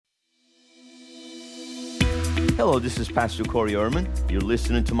Hello, this is Pastor Corey Ehrman. You're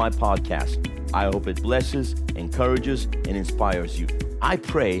listening to my podcast. I hope it blesses, encourages, and inspires you. I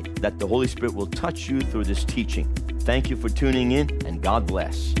pray that the Holy Spirit will touch you through this teaching. Thank you for tuning in, and God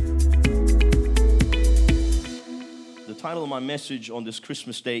bless. The title of my message on this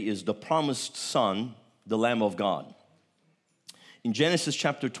Christmas Day is The Promised Son, the Lamb of God. In Genesis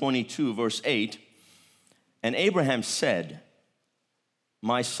chapter 22, verse 8, and Abraham said,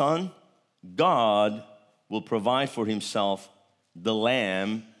 "My son, God will provide for himself the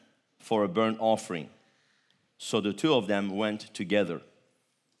lamb for a burnt offering." So the two of them went together.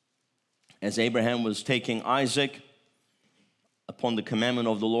 As Abraham was taking Isaac upon the commandment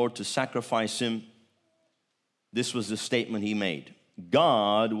of the Lord to sacrifice him, this was the statement he made: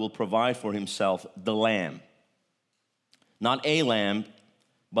 God will provide for himself the lamb. Not a lamb,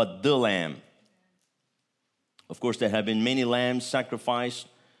 but the lamb. Of course, there have been many lambs sacrificed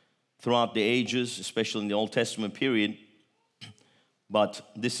throughout the ages, especially in the Old Testament period.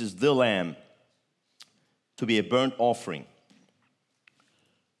 But this is the lamb to be a burnt offering.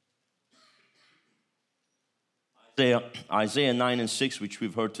 Isaiah 9 and 6, which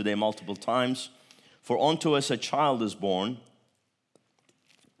we've heard today multiple times. For unto us a child is born,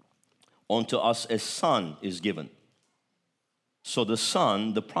 unto us a son is given. So the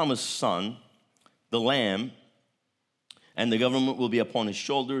son, the promised son, the lamb, and the government will be upon his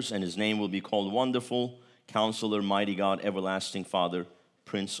shoulders, and his name will be called Wonderful, Counselor, Mighty God, Everlasting Father,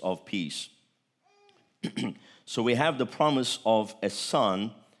 Prince of Peace. So we have the promise of a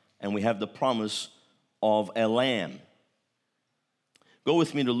son, and we have the promise of a lamb. Go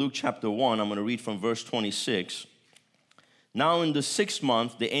with me to Luke chapter 1. I'm going to read from verse 26. Now in the 6th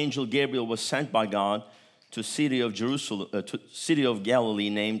month, the angel Gabriel was sent by God to city of Galilee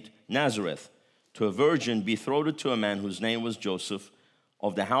named Nazareth, to a virgin betrothed to a man whose name was Joseph,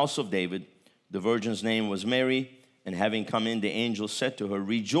 of the house of David. The virgin's name was Mary, and having come in, the angel said to her,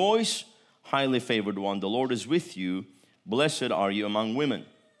 "Rejoice, highly favored one, the Lord is with you. Blessed are you among women."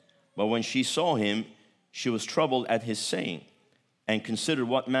 But when she saw him, she was troubled at his saying, and considered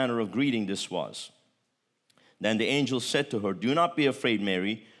what manner of greeting this was. Then the angel said to her, "Do not be afraid,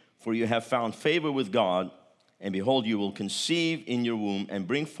 Mary, for you have found favor with God, and behold, you will conceive in your womb and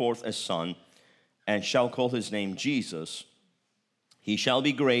bring forth a son, and shall call his name Jesus. He shall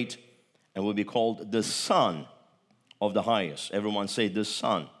be great and will be called the Son of the Highest." Everyone say, the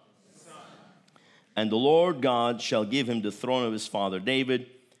Son. "And the Lord God shall give him the throne of his father David,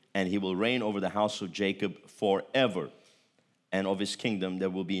 and he will reign over the house of Jacob forever, and of his kingdom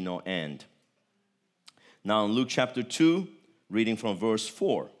there will be no end." Now in Luke chapter 2, reading from verse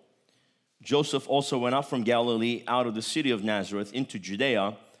 4, Joseph also went up from Galilee out of the city of Nazareth into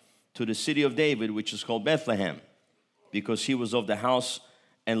Judea, to the city of David, which is called Bethlehem, because he was of the house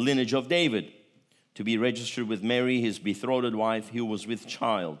and lineage of David, to be registered with Mary, his betrothed wife, who was with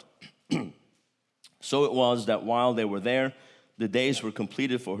child. So it was that while they were there, the days were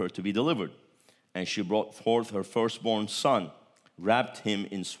completed for her to be delivered. And she brought forth her firstborn son, wrapped him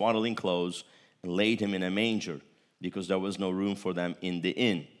in swaddling clothes, and laid him in a manger, because there was no room for them in the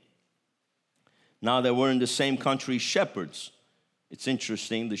inn. Now there were in the same country shepherds. It's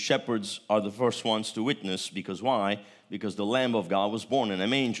interesting, the shepherds are the first ones to witness, because why? Because the Lamb of God was born in a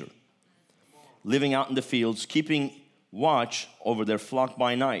manger. Living out in the fields, keeping watch over their flock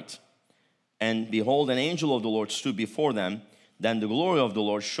by night. And behold, an angel of the Lord stood before them. Then the glory of the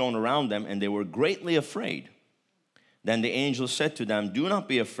Lord shone around them, and they were greatly afraid. Then the angel said to them, "Do not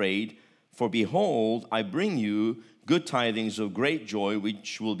be afraid, for behold, I bring you good tidings of great joy,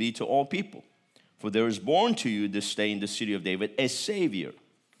 which will be to all people. For there is born to you this day in the city of David a Savior,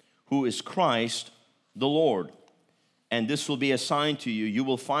 who is Christ the Lord. And this will be a sign to you. You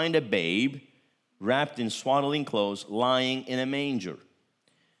will find a babe wrapped in swaddling clothes, lying in a manger."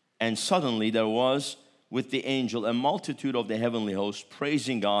 And suddenly there was with the angel a multitude of the heavenly host,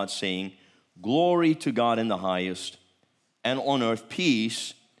 praising God, saying, "Glory to God in the highest, and on earth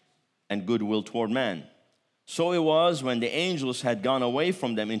peace and goodwill toward man." So it was, when the angels had gone away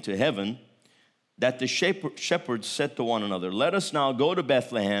from them into heaven, that the shepherds said to one another, "Let us now go to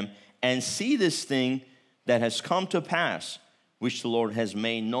Bethlehem and see this thing that has come to pass, which the Lord has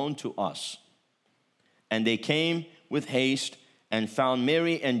made known to us." And they came with haste and found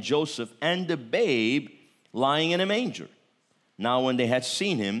Mary and Joseph and the babe lying in a manger. Now when they had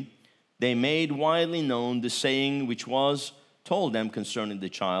seen him, they made widely known the saying which was told them concerning the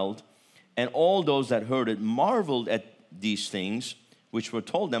child. And all those that heard it marveled at these things which were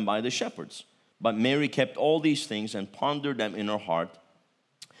told them by the shepherds. But Mary kept all these things and pondered them in her heart.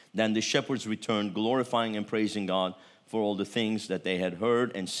 Then the shepherds returned, glorifying and praising God for all the things that they had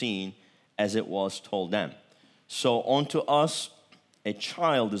heard and seen as it was told them. So unto us a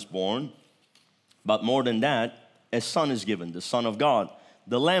child is born, but more than that, a son is given, the Son of God,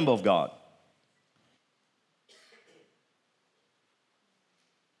 the Lamb of God.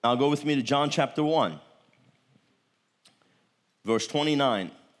 Now go with me to John chapter 1, verse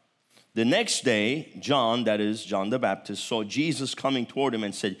 29. The next day, John, that is John the Baptist, saw Jesus coming toward him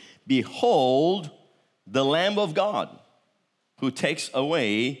and said, "Behold, the Lamb of God, who takes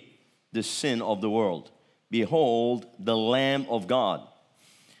away the sin of the world. Behold, the Lamb of God."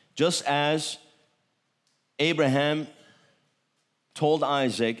 Just as Abraham told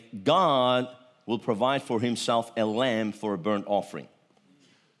Isaac, God will provide for himself a lamb for a burnt offering.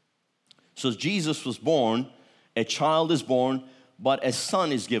 So Jesus was born, a child is born, but a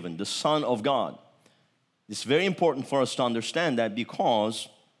son is given, the Son of God. It's very important for us to understand that, because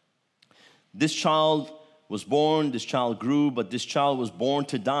this child was born, this child grew, but this child was born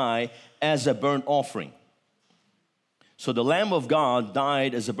to die as a burnt offering. So the Lamb of God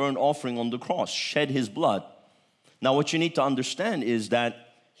died as a burnt offering on the cross, shed his blood. Now what you need to understand is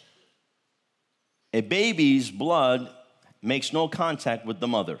that a baby's blood makes no contact with the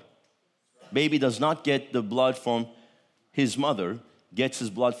mother. Baby does not get the blood from his mother, gets his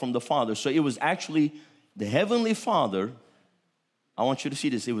blood from the father. So it was actually the Heavenly Father, I want you to see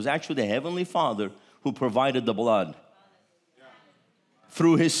this, it was actually the Heavenly Father who provided the blood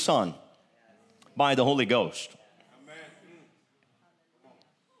through his Son by the Holy Ghost.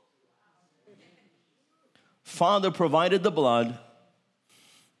 Father provided the blood.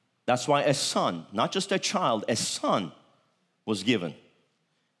 That's why a son, not just a child, a son was given.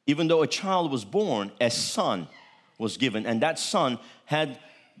 Even though a child was born, a son was given. And that son had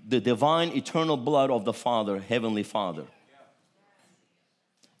the divine eternal blood of the Father, Heavenly Father.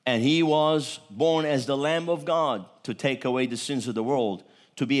 And he was born as the Lamb of God to take away the sins of the world,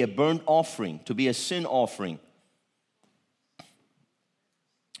 to be a burnt offering, to be a sin offering.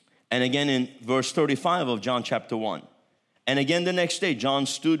 And again in verse 35 of John chapter 1. And again the next day, John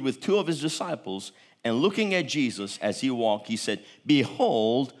stood with two of his disciples, and looking at Jesus as he walked, he said,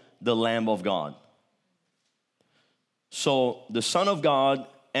 "Behold the Lamb of God." So the Son of God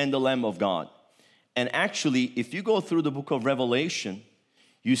and the Lamb of God. And actually, if you go through the book of Revelation,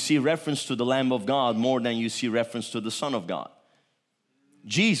 you see reference to the Lamb of God more than you see reference to the Son of God.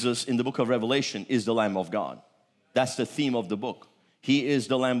 Jesus in the book of Revelation is the Lamb of God. That's the theme of the book. He is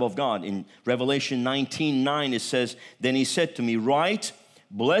the Lamb of God. In Revelation 19:9 it says, "Then he said to me, Write,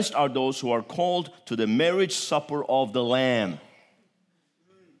 blessed are those who are called to the marriage supper of the Lamb."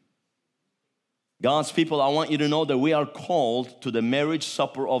 God's people, I want you to know that we are called to the marriage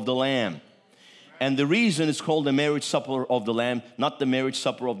supper of the Lamb. And the reason it's called the marriage supper of the Lamb, not the marriage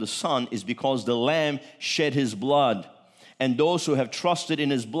supper of the Son, is because the Lamb shed his blood. And those who have trusted in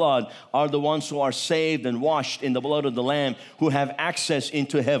his blood are the ones who are saved and washed in the blood of the Lamb, who have access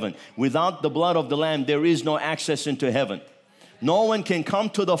into heaven. Without the blood of the Lamb, there is no access into heaven. No one can come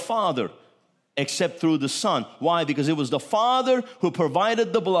to the Father except through the Son. Why? Because it was the Father who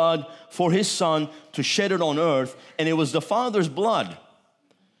provided the blood for his Son to shed it on earth, and it was the Father's blood.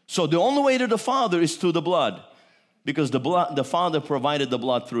 So the only way to the Father is through the blood, because the Father provided the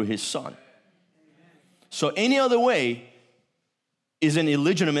blood through his Son. So any other way is an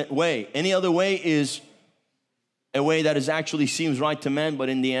illegitimate way. Any other way is a way that actually seems right to man, but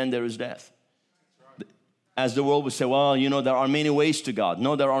in the end there is death. As the world would say, well, you know, there are many ways to God.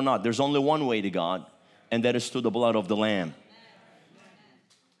 No, there are not. There's only one way to God, and that is through the blood of the Lamb.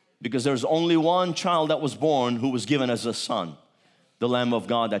 Because there's only one child that was born who was given as a son, the Lamb of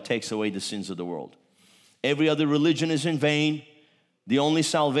God that takes away the sins of the world. Every other religion is in vain. The only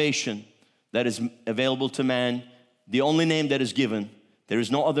salvation that is available to man, the only name that is given, there is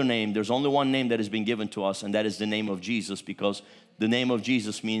no other name. There's only one name that has been given to us, and that is the name of Jesus, because the name of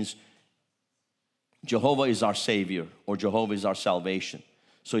Jesus means Jehovah is our Savior, or Jehovah is our salvation.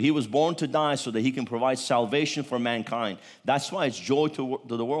 So he was born to die so that he can provide salvation for mankind. That's why it's joy to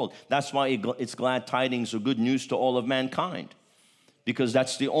the world. That's why it's glad tidings or good news to all of mankind. Because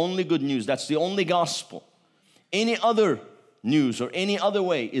that's the only good news. That's the only gospel. Any other news or any other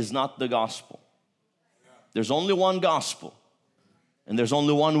way is not the gospel. There's only one gospel, and there's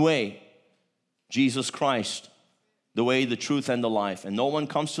only one way, Jesus Christ, the way, the truth, and the life. And no one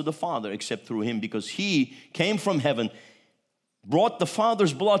comes to the Father except through him, because he came from heaven, brought the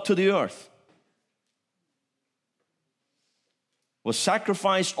Father's blood to the earth, was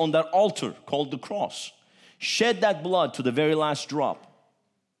sacrificed on that altar called the cross, shed that blood to the very last drop,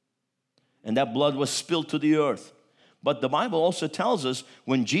 and that blood was spilled to the earth. But the Bible also tells us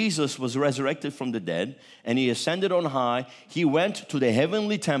when Jesus was resurrected from the dead and he ascended on high, he went to the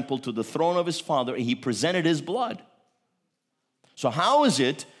heavenly temple, to the throne of his Father, and he presented his blood. So how is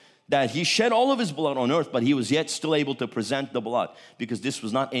it that he shed all of his blood on earth, but he was yet still able to present the blood? Because this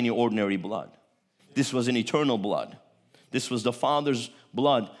was not any ordinary blood. This was an eternal blood. This was the Father's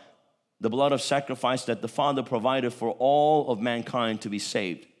blood, the blood of sacrifice that the Father provided for all of mankind to be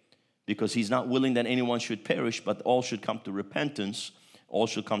saved. Because he's not willing that anyone should perish, but all should come to repentance, all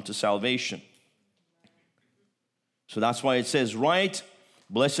should come to salvation. So that's why it says, right,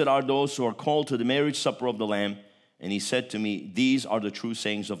 blessed are those who are called to the marriage supper of the Lamb. And he said to me, these are the true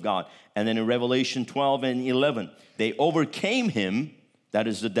sayings of God. And then in Revelation 12 and 11, they overcame him, that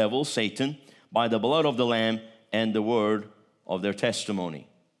is the devil, Satan, by the blood of the Lamb and the word of their testimony.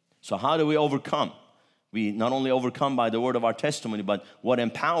 So how do we overcome? We not only overcome by the word of our testimony, but what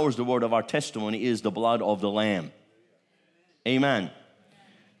empowers the word of our testimony is the blood of the Lamb. Amen.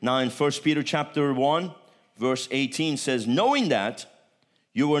 Now in 1 Peter chapter 1, verse 18 says, knowing that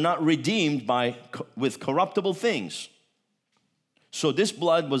you were not redeemed with corruptible things. So this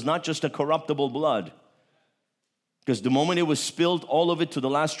blood was not just a corruptible blood. Because the moment it was spilled, all of it to the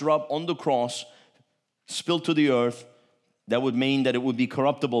last drop on the cross, spilled to the earth, that would mean that it would be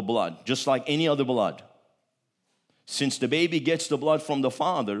corruptible blood, just like any other blood. Since the baby gets the blood from the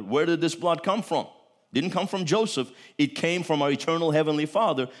Father, where did this blood come from? Didn't come from Joseph. It came from our eternal heavenly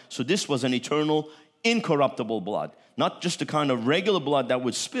Father. So this was an eternal, incorruptible blood. Not just the kind of regular blood that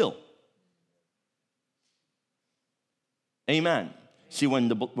would spill. Amen. See, when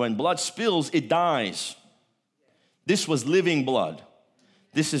blood spills, it dies. This was living blood.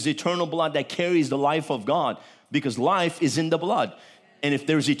 This is eternal blood that carries the life of God. Because life is in the blood. And if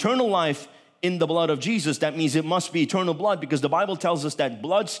there's eternal life in the blood of Jesus, that means it must be eternal blood, because the Bible tells us that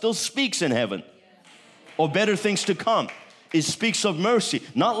blood still speaks in heaven of better things to come. It speaks of mercy,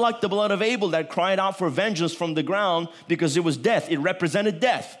 not like the blood of Abel that cried out for vengeance from the ground because it was death. It represented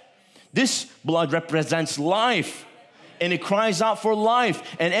death. This blood represents life, and it cries out for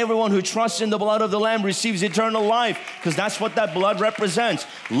life, and everyone who trusts in the blood of the Lamb receives eternal life, because that's what that blood represents.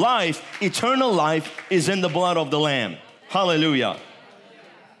 Life, eternal life is in the blood of the Lamb. Hallelujah.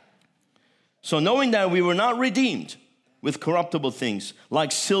 So knowing that we were not redeemed with corruptible things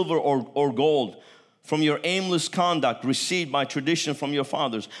like silver or gold from your aimless conduct received by tradition from your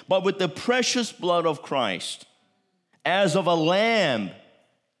fathers, but with the precious blood of Christ, as of a lamb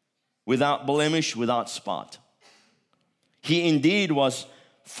without blemish, without spot. He indeed was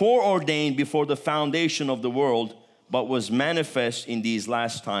foreordained before the foundation of the world, but was manifest in these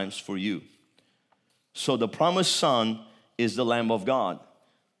last times for you. So the promised Son is the Lamb of God.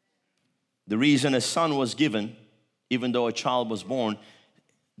 The reason a son was given, even though a child was born,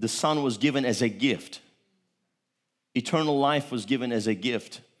 the son was given as a gift. Eternal life was given as a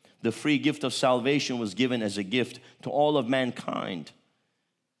gift. The free gift of salvation was given as a gift to all of mankind.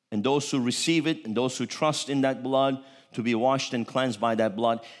 And those who receive it and those who trust in that blood to be washed and cleansed by that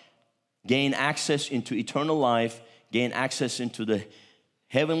blood gain access into eternal life, gain access into the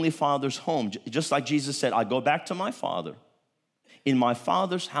Heavenly Father's home. Just like Jesus said, I go back to my Father. In my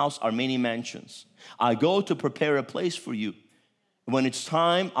Father's house are many mansions. I go to prepare a place for you. When it's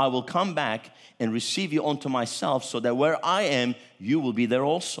time, I will come back and receive you unto myself, so that where I am, you will be there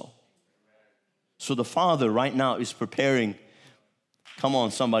also. So the Father right now is preparing, come on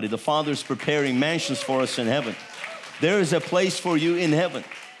somebody, the Father is preparing mansions for us in heaven. There is a place for you in heaven.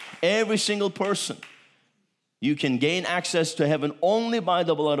 Every single person. You can gain access to heaven only by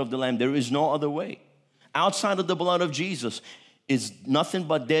the blood of the Lamb. There is no other way. Outside of the blood of Jesus is nothing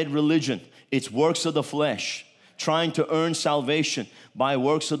but dead religion. It's works of the flesh, trying to earn salvation by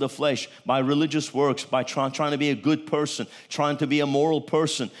works of the flesh, by religious works, by trying to be a good person, trying to be a moral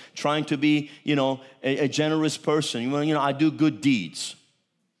person, trying to be, a generous person. I do good deeds.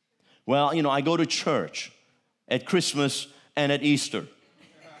 Well, I go to church at Christmas and at Easter.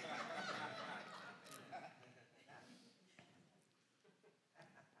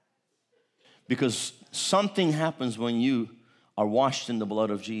 Because something happens when you are washed in the blood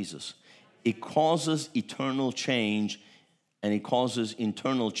of Jesus. It causes eternal change, and it causes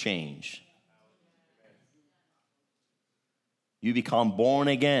internal change. You become born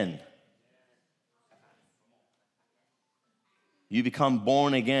again. You become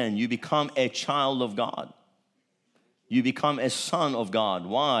born again. You become a child of God. You become a son of God.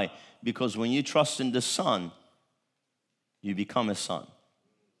 Why? Because when you trust in the Son, you become a son.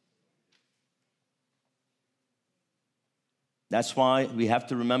 That's why we have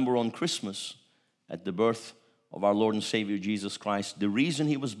to remember on Christmas, at the birth of our Lord and Savior Jesus Christ, the reason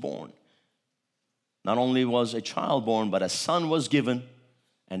He was born Not only was a child born, but a son was given,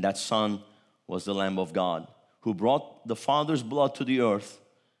 and that son was the Lamb of God, who brought the Father's blood to the earth,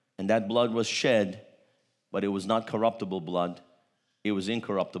 and that blood was shed, but it was not corruptible blood. It was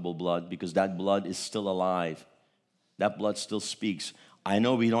incorruptible blood, because that blood is still alive. That blood still speaks. I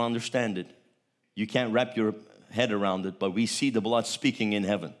know we don't understand it. You can't wrap your head around it, but we see the blood speaking in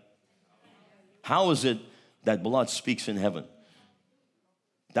heaven. How is it that blood speaks in heaven?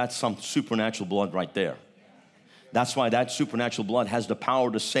 That's some supernatural blood right there. That's why that supernatural blood has the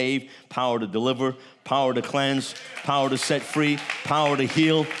power to save, power to deliver, power to cleanse, power to set free, power to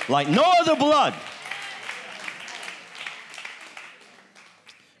heal like no other blood.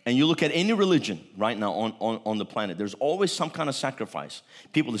 And you look at any religion right now on the planet, there's always some kind of sacrifice.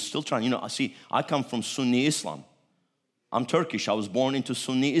 People are still trying, I come from Sunni Islam. I'm Turkish. I was born into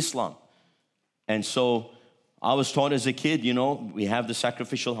Sunni Islam. And so I was taught as a kid, we have the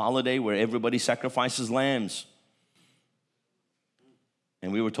sacrificial holiday where everybody sacrifices lambs.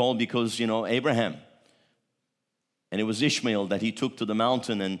 And we were told because, Abraham, and it was Ishmael that he took to the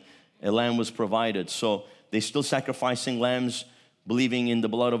mountain and a lamb was provided. So they're still sacrificing lambs, believing in the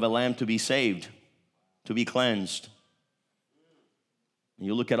blood of a lamb to be saved, to be cleansed. And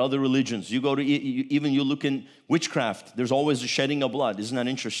you look at other religions, you look in witchcraft, there's always a shedding of blood. Isn't that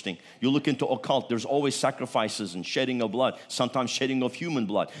interesting? You look into occult, there's always sacrifices and shedding of blood, sometimes shedding of human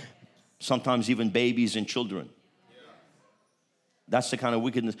blood, sometimes even babies and children. That's the kind of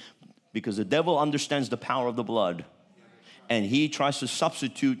wickedness, because the devil understands the power of the blood, and he tries to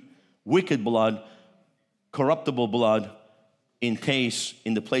substitute wicked blood, corruptible blood, in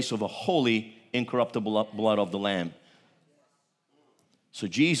the place of a holy, incorruptible blood of the Lamb. So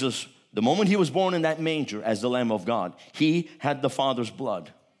Jesus, the moment he was born in that manger as the Lamb of God, he had the Father's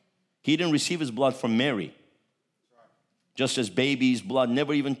blood. He didn't receive his blood from Mary. Just as baby's blood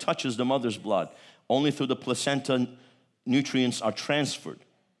never even touches the mother's blood. Only through the placenta nutrients are transferred.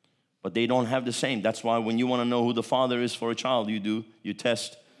 But they don't have the same. That's why when you want to know who the father is for a child, you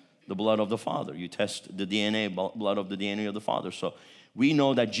test the blood of the father. You test the DNA, blood of the DNA of the father. So we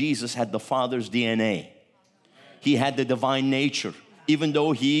know that Jesus had the Father's DNA. He had the divine nature. Even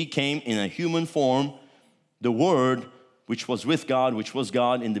though he came in a human form, the Word, which was with God, which was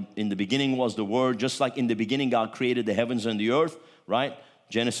God, in the beginning was the Word. Just like in the beginning God created the heavens and the earth, right?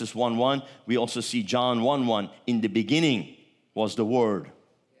 Genesis 1:1. We also see John 1:1. In the beginning was the Word,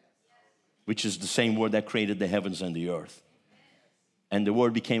 which is the same Word that created the heavens and the earth. And the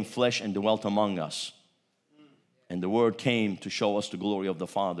Word became flesh and dwelt among us. And the Word came to show us the glory of the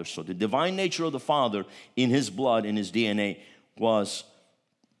Father. So the divine nature of the Father in His blood, in His DNA, was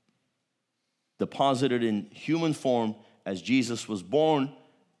deposited in human form as Jesus was born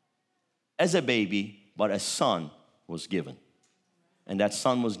as a baby, but a son was given. And that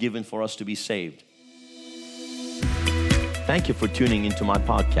son was given for us to be saved. Thank you for tuning into my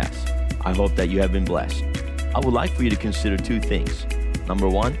podcast. I hope that you have been blessed. I would like for you to consider two things. Number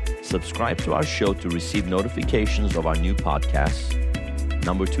one, subscribe to our show to receive notifications of our new podcasts.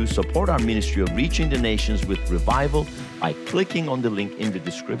 Number two, support our ministry of reaching the nations with revival by clicking on the link in the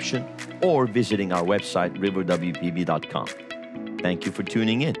description or visiting our website, riverwpb.com. Thank you for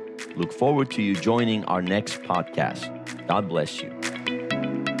tuning in. Look forward to you joining our next podcast. God bless you.